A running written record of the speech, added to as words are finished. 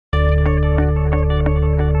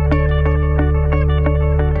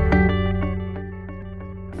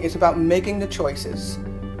It's about making the choices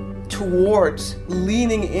towards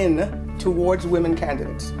leaning in towards women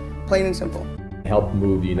candidates. Plain and simple. Help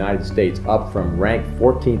move the United States up from rank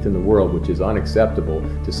 14th in the world, which is unacceptable,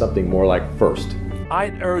 to something more like first.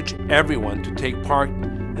 I'd urge everyone to take part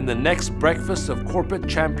in the next Breakfast of Corporate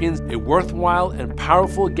Champions, a worthwhile and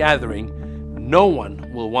powerful gathering no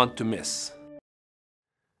one will want to miss.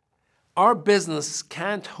 Our business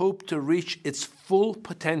can't hope to reach its full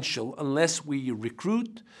potential unless we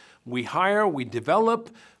recruit, we hire, we develop,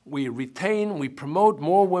 we retain, we promote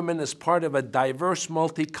more women as part of a diverse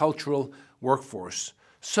multicultural workforce.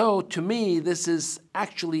 So to me, this is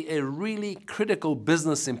actually a really critical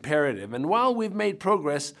business imperative. And while we've made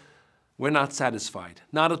progress, we're not satisfied.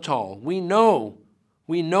 Not at all. We know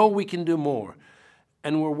we can do more.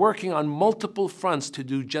 And we're working on multiple fronts to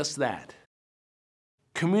do just that.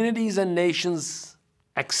 Communities and nations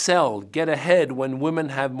excel, get ahead when women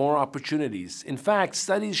have more opportunities. In fact,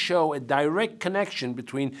 studies show a direct connection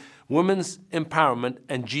between women's empowerment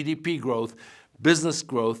and GDP growth, business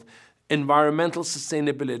growth, environmental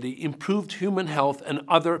sustainability, improved human health, and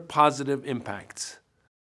other positive impacts.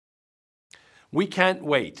 We can't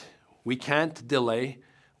wait. We can't delay.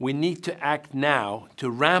 We need to act now to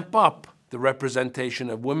ramp up the representation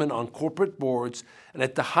of women on corporate boards and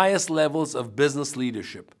at the highest levels of business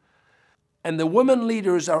leadership. And the women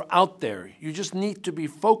leaders are out there. You just need to be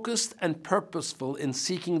focused and purposeful in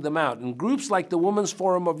seeking them out. And groups like the Women's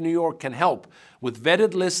Forum of New York can help with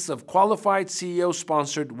vetted lists of qualified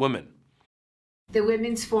CEO-sponsored women. The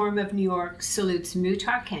Women's Forum of New York salutes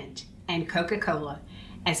Muhtar and Coca-Cola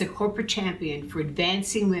as a corporate champion for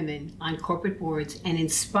advancing women on corporate boards and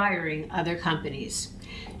inspiring other companies.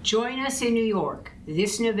 Join us in New York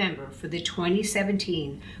this November for the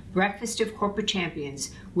 2017 Breakfast of Corporate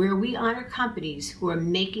Champions, where we honor companies who are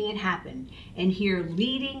making it happen and hear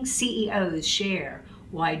leading CEOs share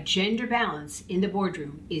why gender balance in the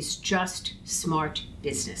boardroom is just smart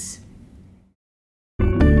business.